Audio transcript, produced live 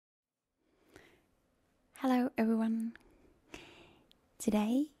Hello everyone!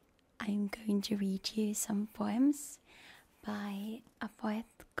 Today I'm going to read you some poems by a poet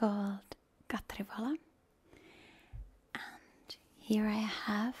called Katri Vala. And here I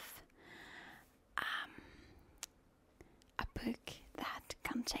have a book that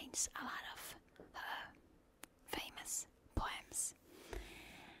contains a lot of her famous poems.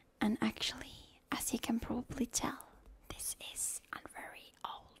 And actually, as you can probably tell, this is a very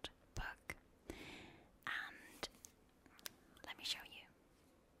old book. And let me show you.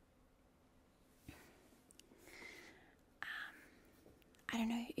 I don't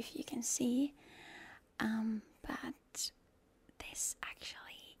know if you can see, but this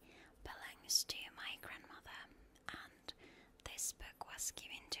actually belongs to my grandmother, and this book was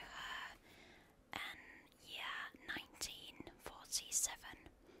given to her in year 1947.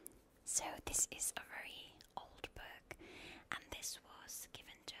 So this is a very old book, and this was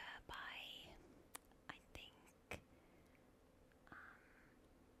given to her by, I think,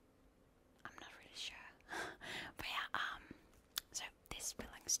 I'm not really sure, but yeah, so this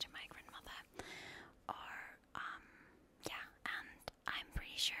belongs to my grandmother, or yeah, and I'm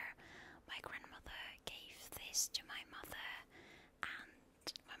pretty sure my grandmother gave this to my mother, and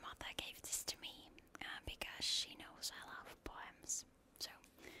my mother gave this to me, because she knows I love poems, so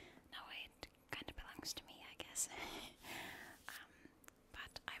now it kind of belongs to me, I guess.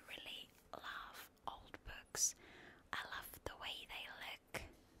 But I really love old books. I love the way they look,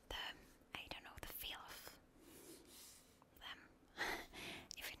 I don't know, the feel of them,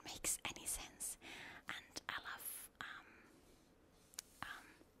 if it makes any sense. And I love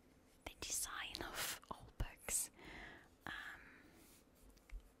the design of old books.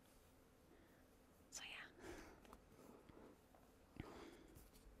 So yeah.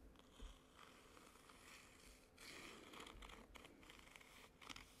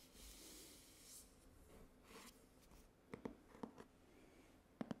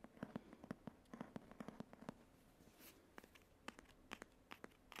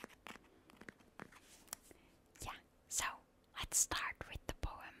 Yeah, so let's start with the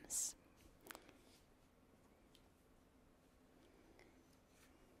poems.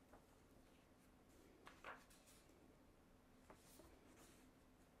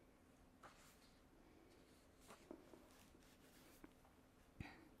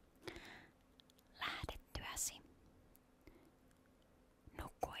 Lähdettyäsi.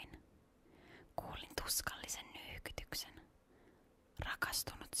 Nukuin. Kuulin tuskallisen nyykytyksen.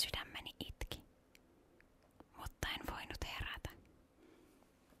 Rakastunut sydämeni itki, mutta en voinut herätä.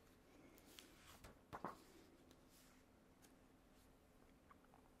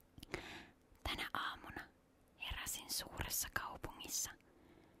 Tänä aamuna heräsin suuressa kaupungissa.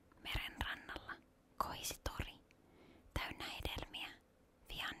 Meren rannalla kohisi tori, täynnä hedelmiä,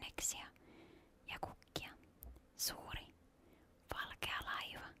 vihanneksia ja kukkia. Suuri, valkea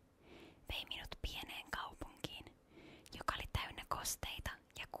laiva vei minut pieneen kaupunkiin, joka oli täynnä kosteita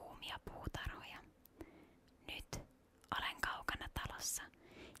ja kuumia puutarhoja. Nyt olen kaukana talossa,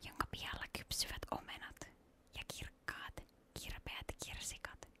 jonka pihalla kypsyvät omenat ja kirkkaat, kirpeät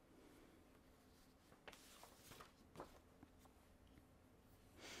kirsikat.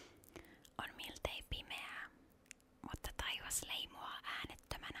 On miltei pimeää, mutta taivas leimua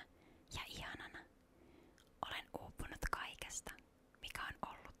äänettömänä ja ihanana. Olen uupunut kaikesta, mikä on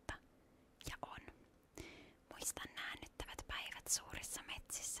ollutta ja on. Muistan näännyttävät päivät suurissa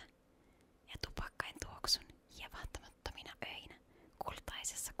metsissä ja tupakkain tuoksun hievahtamattomina öinä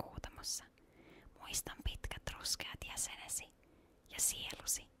kultaisessa kuutamossa. Muistan pitkät ruskeat jäsenesi ja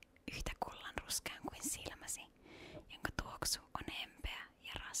sielusi yhtä kullan ruskean kuin silmäsi, jonka tuoksu on hempeä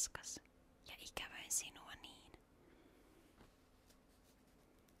ja raskas, ja ikävöin sinua niin.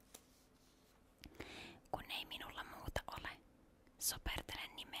 Kun ei minulla muuta ole,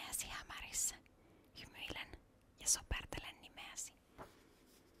 sopertelen nimeäsi hämärissä, hymyilen ja sopertelen nimeäsi.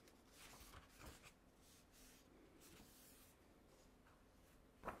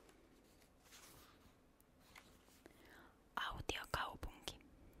 Autiokaupunki.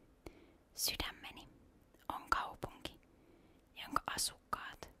 Sydämeni on kaupunki, jonka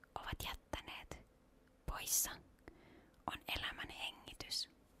asukkaat ovat jättäneet. Poissa on elämän hengitys.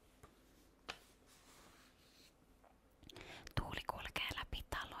 Tuuli kulkee läpi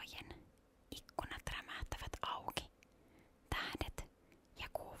talojen, ikkunat rämähtävät auki, tähdet ja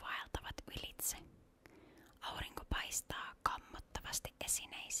kuu vaeltavat ylitse. Aurinko paistaa kammottavasti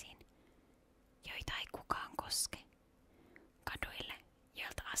esineisiin, joita ei kukaan koske. Kaduille,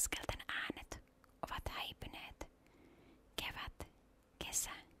 joilta askelten äänet ovat häipyneet. Kevät,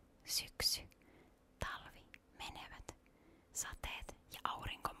 kesä, syksy, talvi menevät. Sateet ja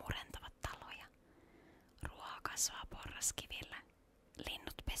aurinko murentavat taloja. kasvaa porraskivillä.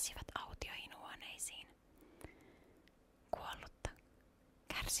 Linnut pesivät autioihin huoneisiin. Kuollutta.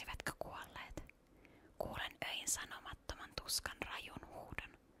 Kärsivätkö kuolleet? Kuulen öin sanomattoman tuskan rajun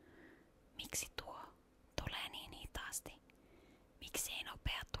huudon. Miksi tuo tulee niin hitaasti? Miksi ei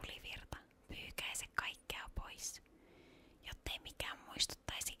nopea tulivirta pyykäise kaikkea pois, jottei mikään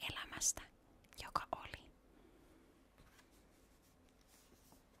muistuttaisi elämästä, joka oli?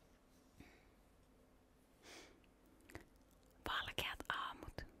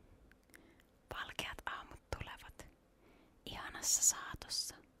 Valkeat aamut tulevat, ihanassa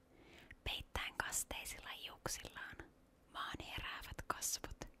saatossa, peittäen kasteisilla hiuksillaan maan heräävät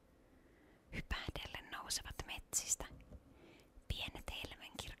kasvot. Hypähdellen nousevat metsistä pienet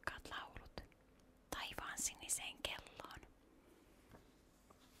helmenkirkkaat laulut taivaan siniseen kelloon.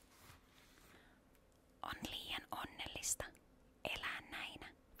 On liian onnellista elää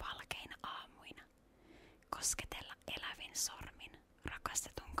näinä valkeina aamuina, kosketella elävin sormin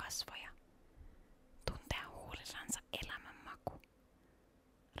rakastetun kasvoja, tuntea huulillansa elämän maku.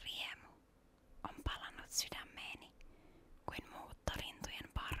 Riemu on palannut sydämeeni kuin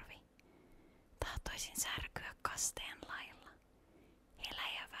muuttolintujen parvi. Tahtoisin särkyä kasteen lailla,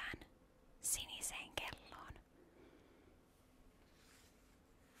 heläjävään siniseen kelloon.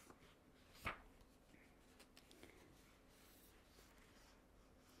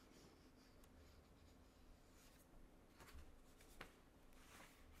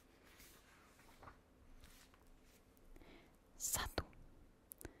 Satu.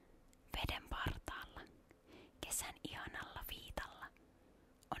 Veden partaalla, kesän ihanalla viitalla,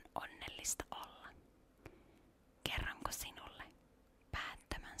 on onnellista olla. Kerronko sinulle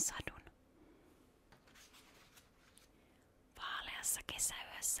päättömän sadun? Vaaleassa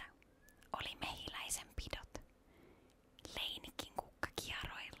kesäyössä oli mehiläisen pidot. Leinikin kukka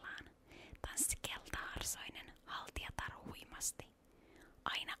kieroillaan, tanssi keltaharsoinen haltijatar huimasti,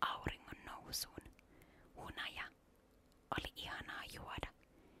 aina auringon nousuun. Hunaja oli ihanaa juoda,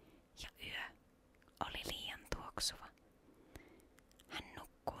 ja yö oli liian tuoksuva. Hän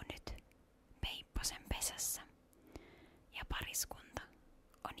nukkuu nyt Peipposen pesässä, ja pariskunta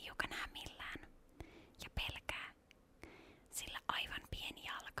on hiukan hämillään ja pelkää, sillä aivan pieni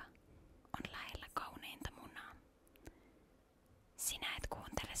jalka on lähellä kauneinta munaa. Sinä et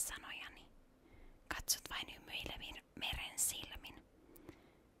kuuntele sanojani, katsot vain hymyilevin meren silmin.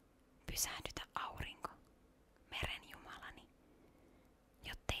 Pysähdytä aurinko, meren jumalani,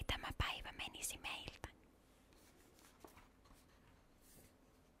 jottei tämä päivä menisi meiltä.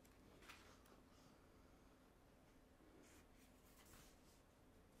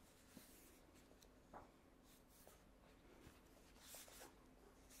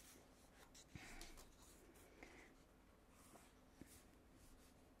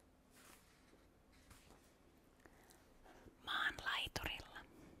 Maan laiturilla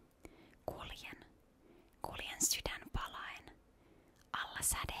kuljen sydän palaen, alla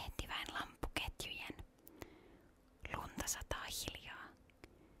sädehtiväin lamppuketjujen. Lunta sataa hiljaa,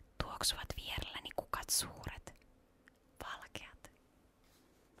 tuoksuvat vierelläni kukat suuret, valkeat.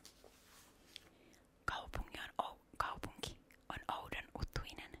 Kaupunki on oudon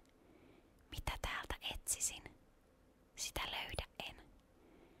utuinen. Mitä täältä etsisin? Sitä löydä en.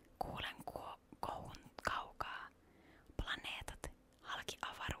 Kuulen kohun kaukaa. Planeetat halki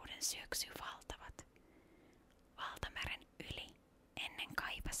avaruuden syöksyy valtavat. Valtameren yli ennen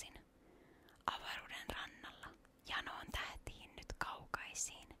kaipasin. Avaruuden rannalla janoon tähtiin nyt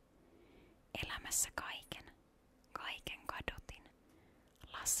kaukaisiin. Elämässä kaiken kadotin.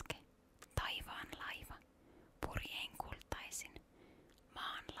 Laske, taivaan laiva, purjein kultaisin,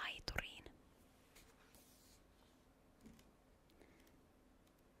 maan laituriin.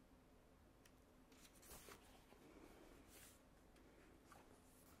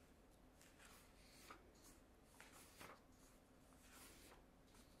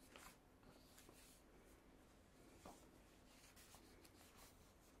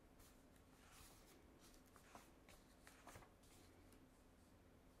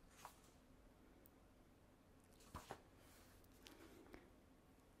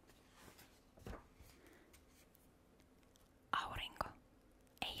 Aurinko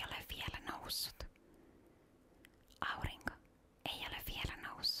ei ole vielä noussut. Aurinko ei ole vielä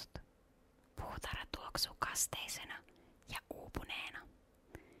noussut. Puutarha tuoksuu kasteisena ja uupuneena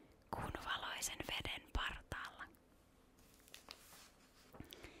kuun valoisen veden partaalla.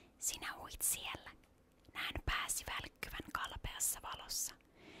 Sinä uit siellä, näen pääsi välkkyvän kalpeassa valossa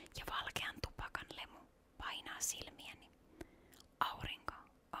ja valkean tupakan lemu painaa silmiäni. Aurinko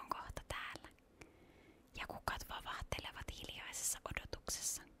on kohta täällä ja kukat vavahtelevat hiljaisessa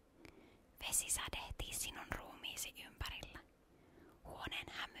odotuksessa. Vesi sädehtii sinun ruumiisi ympärillä. Huoneen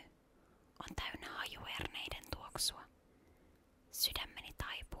hämy on täynnä hajuherneiden tuoksua. Sydämeni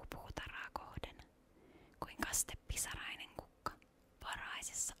taipuu puutarhaa kohden, kuin kastepisarainen kukka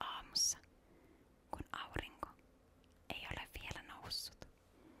varaisessa aamussa, kun aurinko ei ole vielä noussut.